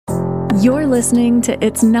You're listening to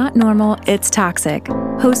It's Not Normal, It's Toxic,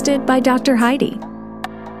 hosted by Dr. Heidi.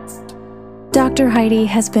 Dr. Heidi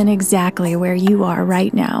has been exactly where you are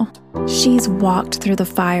right now. She's walked through the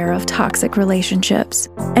fire of toxic relationships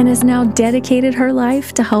and has now dedicated her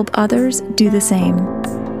life to help others do the same.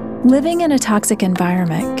 Living in a toxic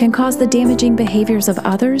environment can cause the damaging behaviors of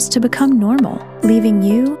others to become normal, leaving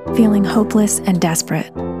you feeling hopeless and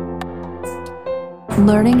desperate.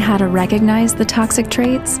 Learning how to recognize the toxic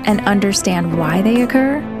traits and understand why they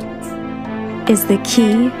occur is the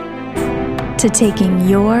key to taking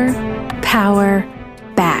your power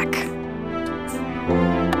back.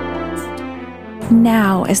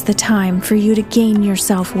 Now is the time for you to gain your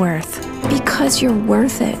self-worth because you're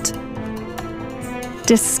worth it.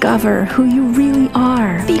 Discover who you really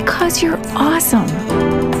are because you're awesome.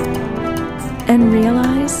 And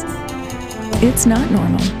realize it's not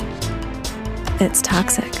normal. It's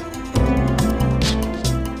toxic.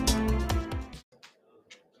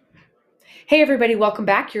 Hey everybody, welcome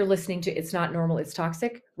back. You're listening to It's Not Normal, It's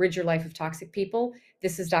Toxic. Rid your life of toxic people.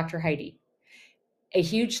 This is Dr. Heidi. A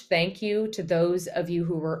huge thank you to those of you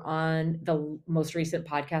who were on the most recent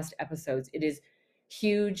podcast episodes. It is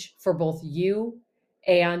huge for both you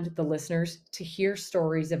and the listeners to hear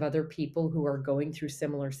stories of other people who are going through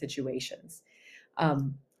similar situations.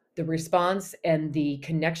 The response and the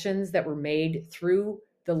connections that were made through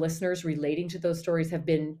the listeners relating to those stories have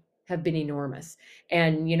been enormous.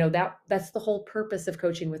 And that's the whole purpose of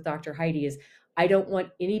coaching with Dr. Heidi is I don't want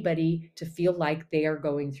anybody to feel like they are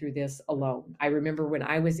going through this alone. I remember when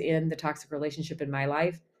I was in the toxic relationship in my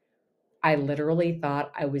life, I literally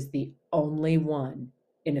thought I was the only one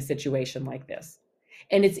in a situation like this.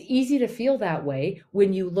 And it's easy to feel that way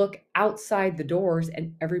when you look outside the doors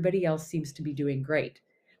and everybody else seems to be doing great.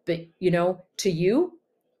 But, to you,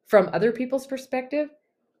 from other people's perspective,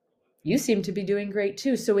 you seem to be doing great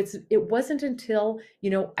too. So it wasn't until,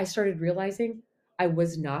 I started realizing I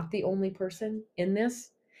was not the only person in this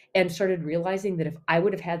and started realizing that if I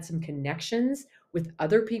would have had some connections with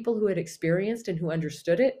other people who had experienced and who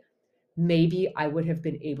understood it, maybe I would have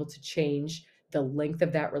been able to change the length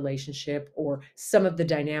of that relationship or some of the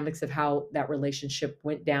dynamics of how that relationship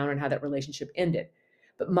went down and how that relationship ended.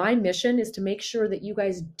 But my mission is to make sure that you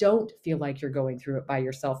guys don't feel like you're going through it by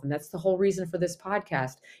yourself. And that's the whole reason for this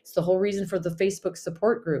podcast. It's the whole reason for the Facebook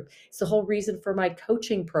support group. It's the whole reason for my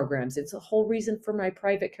coaching programs. It's the whole reason for my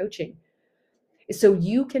private coaching. So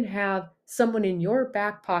you can have someone in your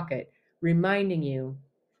back pocket reminding you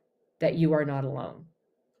that you are not alone.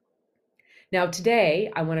 Now,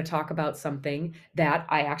 today, I want to talk about something that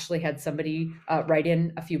I actually had somebody write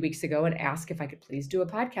in a few weeks ago and ask if I could please do a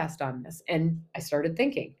podcast on this. And I started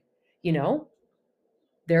thinking,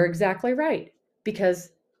 they're exactly right,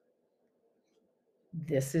 because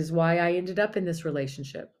this is why I ended up in this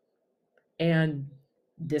relationship. And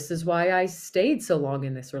this is why I stayed so long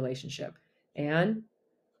in this relationship. And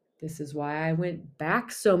this is why I went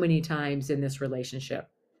back so many times in this relationship.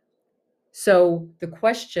 So the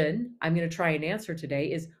question I'm going to try and answer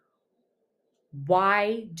today is,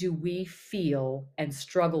 why do we feel and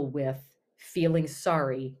struggle with feeling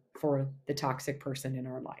sorry for the toxic person in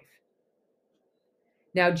our life?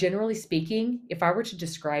 Now, generally speaking, if I were to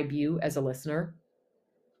describe you as a listener,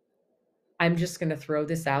 I'm just going to throw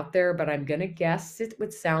this out there, but I'm going to guess it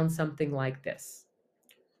would sound something like this: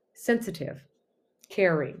 sensitive,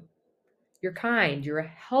 caring, you're kind, you're a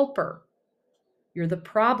helper, you're the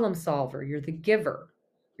problem solver, you're the giver,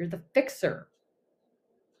 you're the fixer,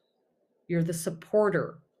 you're the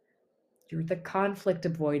supporter, you're the conflict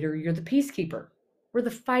avoider, you're the peacekeeper, we're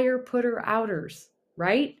the fire putter outers,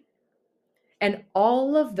 right? And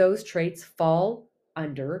all of those traits fall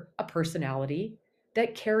under a personality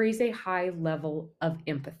that carries a high level of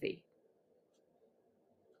empathy.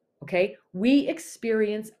 Okay? We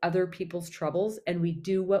experience other people's troubles and we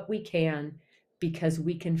do what we can because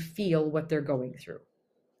we can feel what they're going through.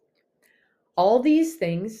 All these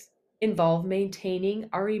things involve maintaining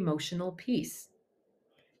our emotional peace,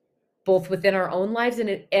 both within our own lives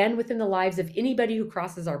and within the lives of anybody who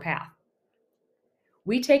crosses our path.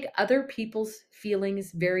 We take other people's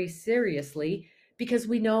feelings very seriously because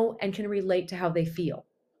we know and can relate to how they feel.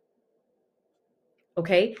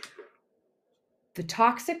 Okay? The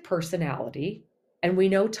toxic personality, and we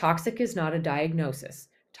know toxic is not a diagnosis.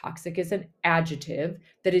 Toxic is an adjective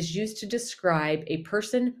that is used to describe a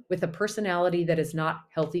person with a personality that is not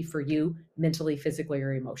healthy for you mentally, physically,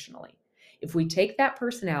 or emotionally. If we take that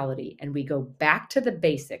personality and we go back to the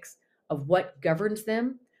basics of what governs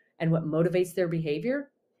them and what motivates their behavior,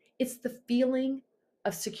 it's the feeling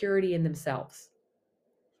of security in themselves.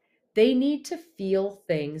 They need to feel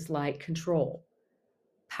things like control,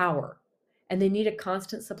 power, and they need a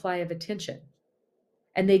constant supply of attention.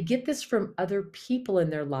 And they get this from other people in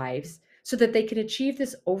their lives so that they can achieve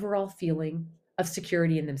this overall feeling of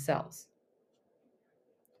security in themselves.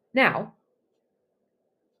 Now,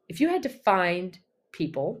 if you had to find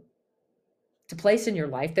people to place in your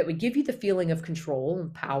life that would give you the feeling of control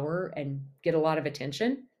and power and get a lot of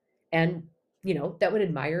attention and, that would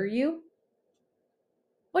admire you,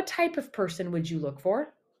 what type of person would you look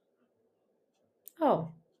for?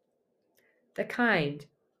 Oh, the kind,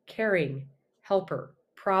 caring, helper,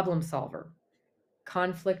 problem solver,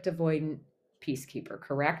 conflict avoidant peacekeeper,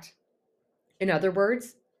 correct? In other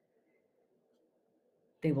words,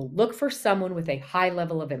 they will look for someone with a high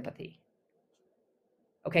level of empathy.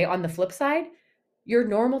 Okay, on the flip side, your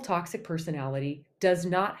normal toxic personality does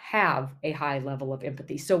not have a high level of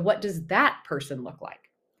empathy. So what does that person look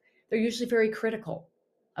like? They're usually very critical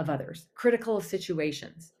of others, critical of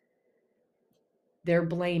situations. They're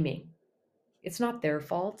blaming. It's not their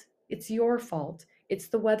fault. It's your fault. It's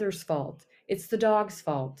the weather's fault. It's the dog's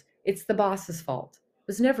fault. It's the boss's fault. It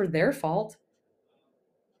was never their fault.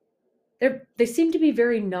 They seem to be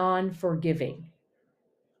very non-forgiving.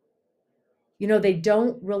 They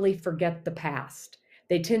don't really forget the past.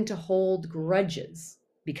 They tend to hold grudges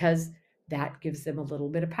because that gives them a little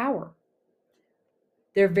bit of power.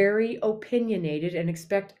 They're very opinionated and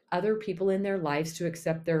expect other people in their lives to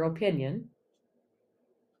accept their opinion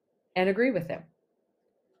and agree with them.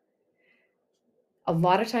 A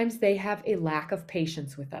lot of times they have a lack of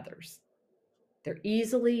patience with others. They're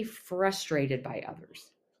easily frustrated by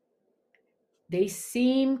others. They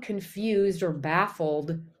seem confused or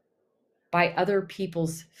baffled by other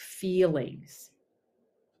people's feelings.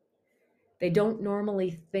 They don't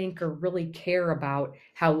normally think or really care about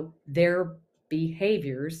how their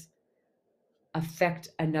behaviors affect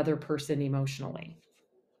another person emotionally.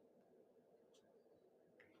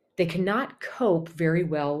 They cannot cope very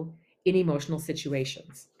well in emotional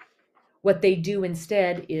situations. What they do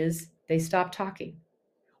instead is they stop talking,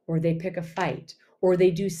 or they pick a fight, or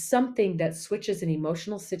they do something that switches an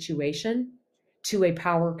emotional situation to a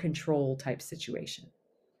power control type situation.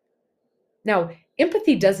 Now,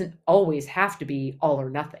 empathy doesn't always have to be all or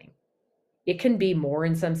nothing. It can be more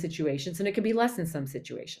in some situations and it can be less in some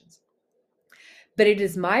situations. But it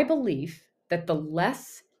is my belief that the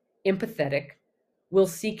less empathetic will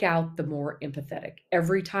seek out the more empathetic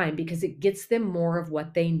every time because it gets them more of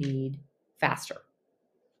what they need faster.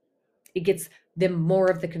 It gets them more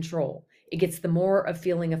of the control. It gets them more of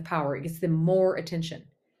feeling of power. It gets them more attention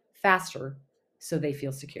faster so they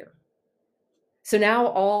feel secure. So now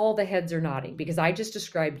all the heads are nodding because I just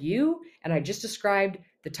described you and I just described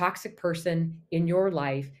the toxic person in your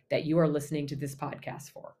life that you are listening to this podcast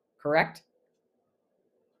for, correct?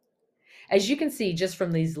 As you can see just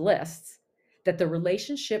from these lists, that the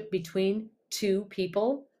relationship between two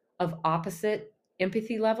people of opposite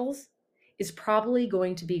empathy levels is probably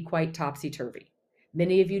going to be quite topsy-turvy.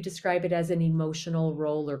 Many of you describe it as an emotional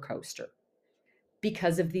roller coaster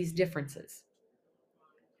because of these differences.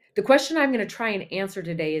 The question I'm going to try and answer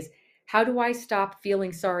today is, how do I stop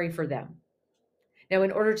feeling sorry for them? Now,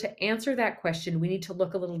 in order to answer that question, we need to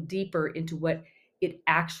look a little deeper into what it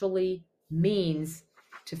actually means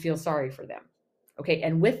to feel sorry for them. Okay,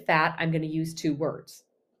 and with that, I'm going to use two words.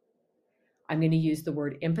 I'm going to use the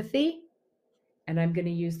word empathy, and I'm going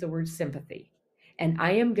to use the word sympathy. And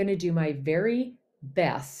I am going to do my very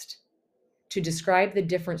best to describe the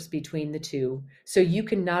difference between the two so you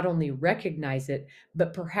can not only recognize it,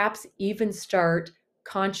 but perhaps even start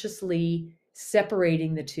consciously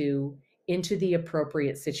separating the two into the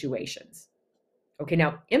appropriate situations. Okay,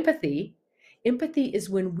 now empathy is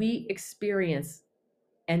when we experience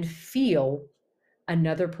and feel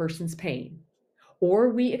another person's pain, or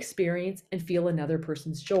we experience and feel another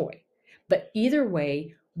person's joy. But either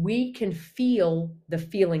way, we can feel the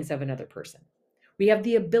feelings of another person. We have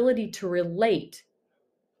the ability to relate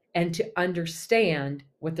and to understand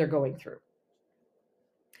what they're going through.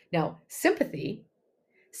 Now, sympathy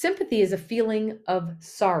is a feeling of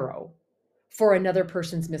sorrow for another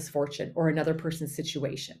person's misfortune or another person's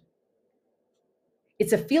situation.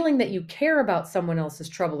 It's a feeling that you care about someone else's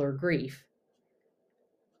trouble or grief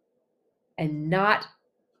and not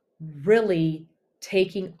really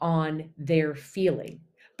taking on their feeling.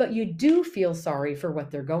 But you do feel sorry for what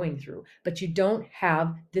they're going through, but you don't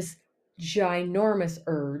have this ginormous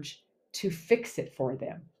urge to fix it for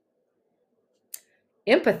them.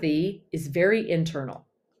 Empathy is very internal.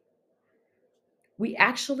 We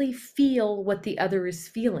actually feel what the other is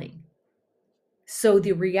feeling. So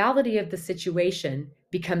the reality of the situation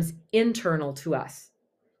becomes internal to us.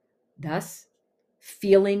 Thus,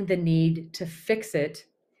 feeling the need to fix it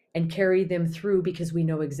and carry them through because we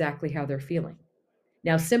know exactly how they're feeling.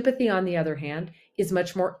 Now, sympathy, on the other hand, is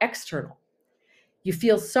much more external. You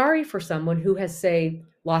feel sorry for someone who has, say,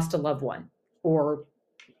 lost a loved one or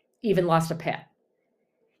even lost a pet.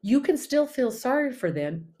 You can still feel sorry for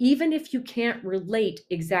them, even if you can't relate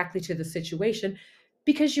exactly to the situation,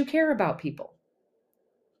 because you care about people.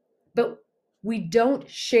 But we don't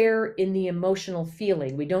share in the emotional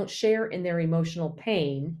feeling. We don't share in their emotional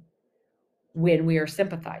pain when we are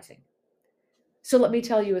sympathizing. So let me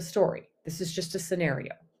tell you a story. This is just a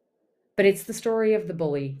scenario, but it's the story of the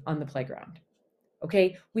bully on the playground.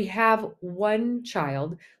 Okay, we have one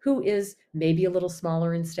child who is maybe a little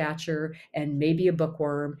smaller in stature and maybe a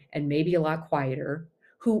bookworm and maybe a lot quieter,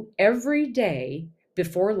 who every day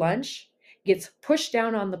before lunch gets pushed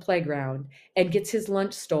down on the playground and gets his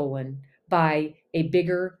lunch stolen by a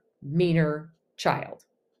bigger, meaner child.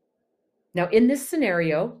 Now, in this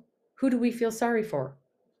scenario, who do we feel sorry for?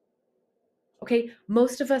 Okay,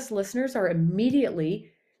 most of us listeners are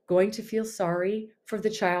immediately going to feel sorry for the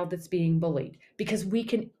child that's being bullied because we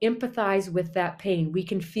can empathize with that pain. We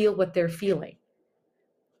can feel what they're feeling.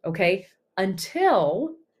 Okay,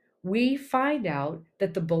 until we find out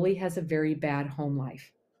that the bully has a very bad home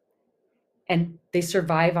life and they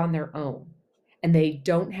survive on their own and they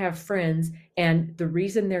don't have friends. And the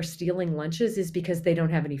reason they're stealing lunches is because they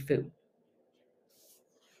don't have any food.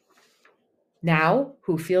 Now,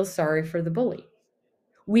 who feels sorry for the bully?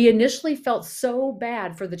 We initially felt so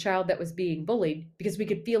bad for the child that was being bullied because we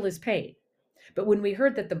could feel his pain. But when we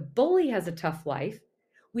heard that the bully has a tough life,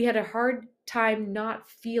 we had a hard time not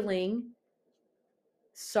feeling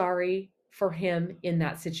sorry for him in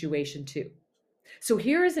that situation too. So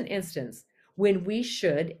here is an instance when we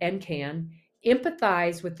should and can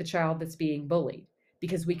empathize with the child that's being bullied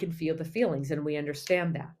because we can feel the feelings and we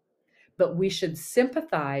understand that. But we should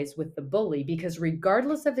sympathize with the bully because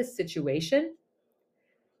regardless of his situation,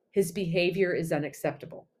 his behavior is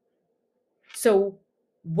unacceptable. So,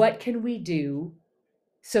 what can we do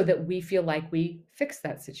so that we feel like we fix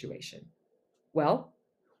that situation? Well,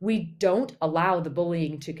 we don't allow the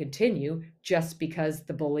bullying to continue just because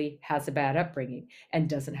the bully has a bad upbringing and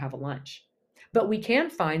doesn't have a lunch. But we can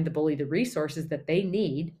find the bully the resources that they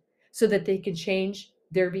need so that they can change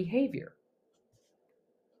their behavior.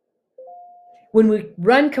 When we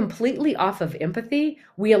run completely off of empathy,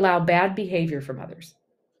 we allow bad behavior from others.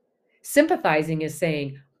 Sympathizing is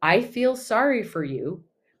saying, I feel sorry for you,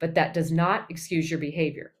 but that does not excuse your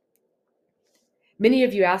behavior. Many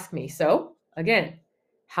of you ask me, so again,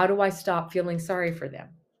 how do I stop feeling sorry for them?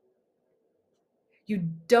 You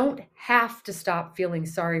don't have to stop feeling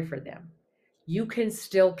sorry for them. You can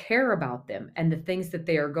still care about them and the things that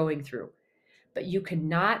they are going through, but you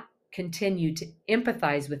cannot continue to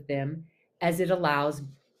empathize with them as it allows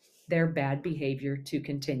their bad behavior to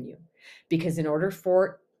continue. Because in order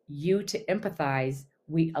for you to empathize,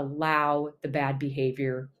 we allow the bad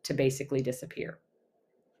behavior to basically disappear.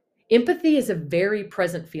 Empathy is a very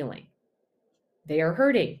present feeling. They are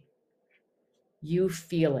hurting. You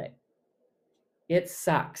feel it. It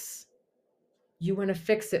sucks. You want to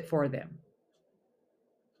fix it for them.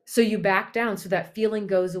 So you back down so that feeling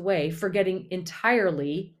goes away, forgetting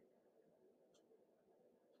entirely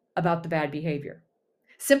about the bad behavior.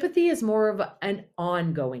 Sympathy is more of an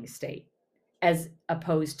ongoing state as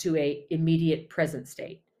opposed to an immediate present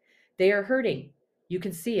state. They are hurting. You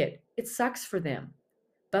can see it. It sucks for them.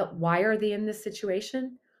 But why are they in this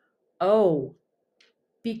situation? Oh,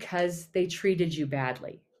 because they treated you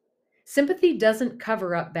badly. Sympathy doesn't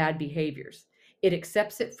cover up bad behaviors. It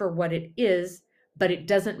accepts it for what it is, but it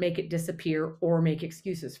doesn't make it disappear or make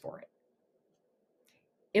excuses for it.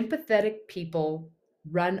 Empathetic people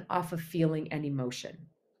run off of feeling and emotion.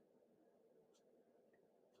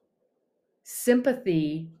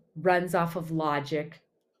 Sympathy runs off of logic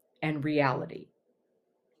and reality.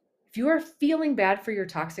 If you are feeling bad for your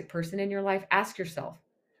toxic person in your life, ask yourself,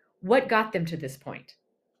 what got them to this point?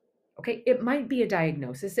 Okay, it might be a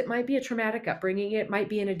diagnosis, it might be a traumatic upbringing, it might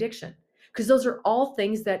be an addiction, because those are all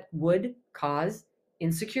things that would cause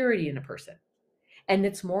insecurity in a person. And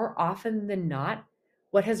it's more often than not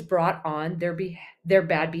what has brought on their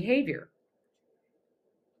bad behavior.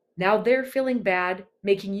 Now they're feeling bad,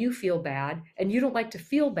 making you feel bad, and you don't like to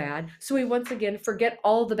feel bad. So we once again forget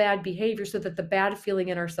all the bad behavior so that the bad feeling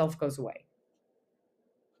in ourselves goes away.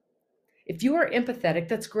 If you are empathetic,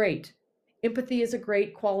 that's great. Empathy is a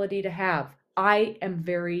great quality to have. I am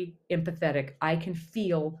very empathetic. I can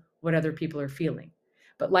feel what other people are feeling.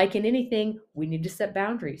 But like in anything, we need to set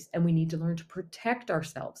boundaries and we need to learn to protect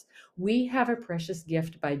ourselves. We have a precious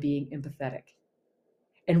gift by being empathetic.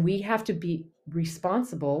 And we have to be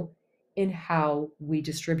responsible in how we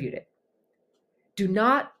distribute it. Do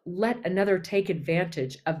not let another take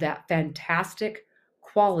advantage of that fantastic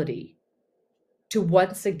quality to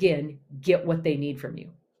once again get what they need from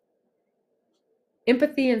you.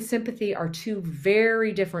 Empathy and sympathy are two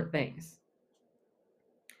very different things.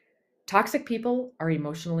 Toxic people are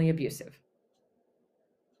emotionally abusive,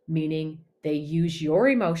 meaning they use your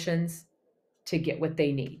emotions to get what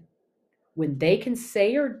they need. When they can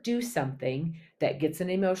say or do something that gets an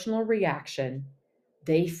emotional reaction,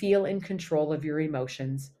 they feel in control of your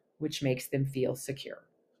emotions, which makes them feel secure.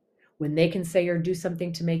 When they can say or do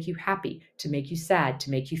something to make you happy, to make you sad, to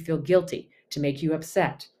make you feel guilty, to make you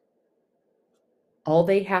upset, all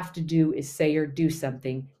they have to do is say or do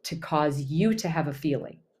something to cause you to have a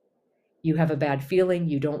feeling. You have a bad feeling,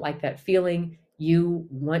 you don't like that feeling, you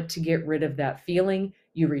want to get rid of that feeling,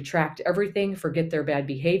 you retract everything, forget their bad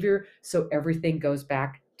behavior, so everything goes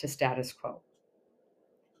back to status quo.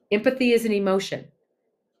 Empathy is an emotion.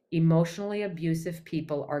 Emotionally abusive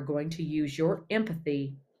people are going to use your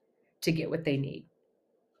empathy to get what they need.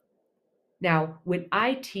 Now, when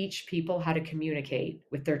I teach people how to communicate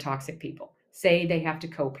with their toxic people, say they have to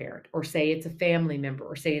co-parent, or say it's a family member,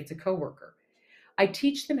 or say it's a coworker, I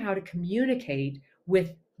teach them how to communicate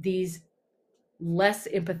with these less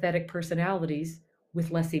empathetic personalities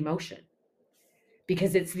with less emotion.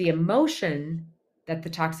 Because it's the emotion that the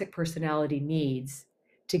toxic personality needs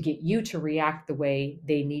to get you to react the way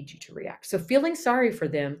they need you to react. So feeling sorry for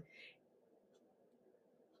them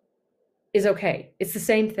is okay. It's the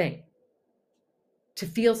same thing. To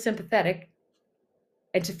feel sympathetic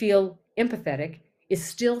and to feel empathetic is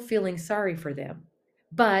still feeling sorry for them.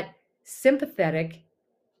 But sympathetic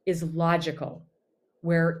is logical,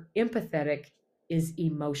 where empathetic is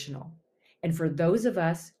emotional. And for those of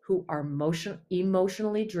us who are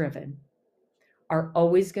emotionally driven, are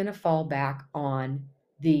always going to fall back on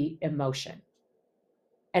the emotion.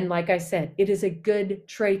 And like I said, it is a good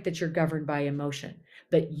trait that you're governed by emotion,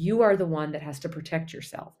 but you are the one that has to protect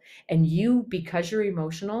yourself. And you, because you're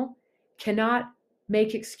emotional, cannot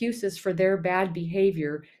make excuses for their bad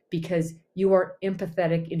behavior because you are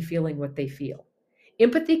empathetic in feeling what they feel.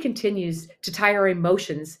 Empathy continues to tie our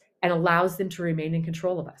emotions and allows them to remain in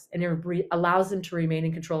control of us, and it allows them to remain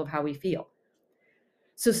in control of how we feel.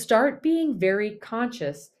 So start being very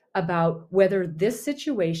conscious about whether this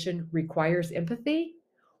situation requires empathy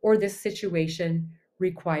or this situation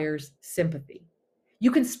requires sympathy.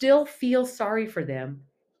 You can still feel sorry for them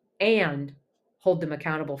and hold them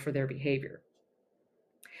accountable for their behavior.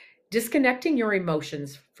 Disconnecting your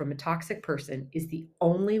emotions from a toxic person is the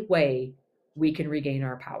only way we can regain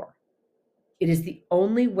our power. It is the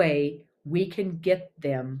only way we can get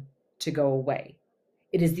them to go away.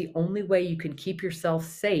 It is the only way you can keep yourself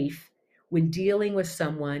safe when dealing with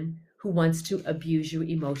someone who wants to abuse you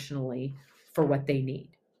emotionally for what they need.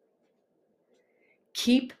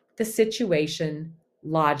 Keep the situation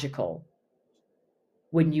logical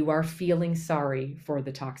when you are feeling sorry for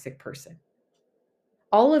the toxic person.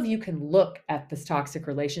 All of you can look at this toxic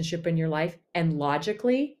relationship in your life and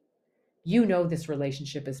logically, you know this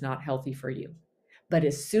relationship is not healthy for you. But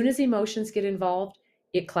as soon as emotions get involved,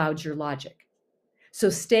 it clouds your logic. So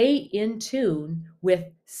stay in tune with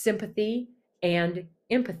sympathy and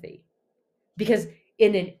empathy. Because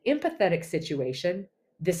in an empathetic situation,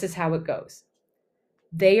 this is how it goes.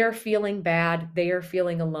 They are feeling bad. They are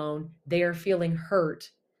feeling alone. They are feeling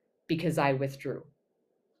hurt because I withdrew.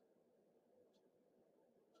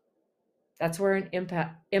 That's where an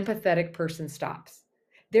empathetic person stops.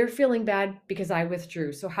 They're feeling bad because I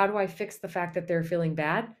withdrew. So how do I fix the fact that they're feeling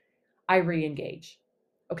bad? I re-engage.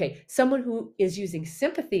 Okay, someone who is using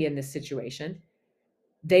sympathy in this situation,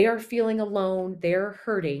 they are feeling alone, they're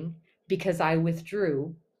hurting because I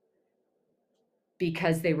withdrew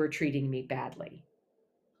because they were treating me badly.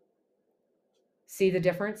 See the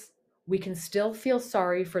difference? We can still feel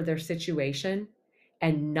sorry for their situation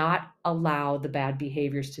and not allow the bad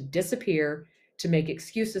behaviors to disappear, to make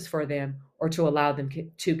excuses for them, or to allow them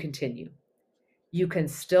to continue. You can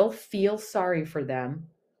still feel sorry for them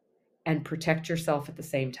and protect yourself at the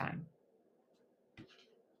same time.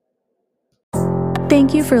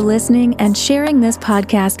 Thank you for listening and sharing this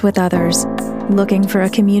podcast with others. Looking for a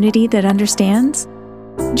community that understands?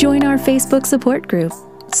 Join our Facebook support group,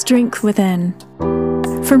 Strength Within.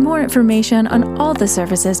 For more information on all the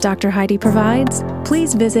services Dr. Heidi provides,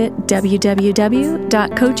 please visit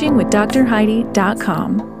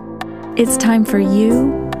www.coachingwithdrheidi.com. It's time for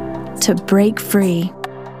you to break free,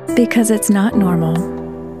 because it's not normal,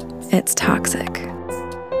 it's toxic.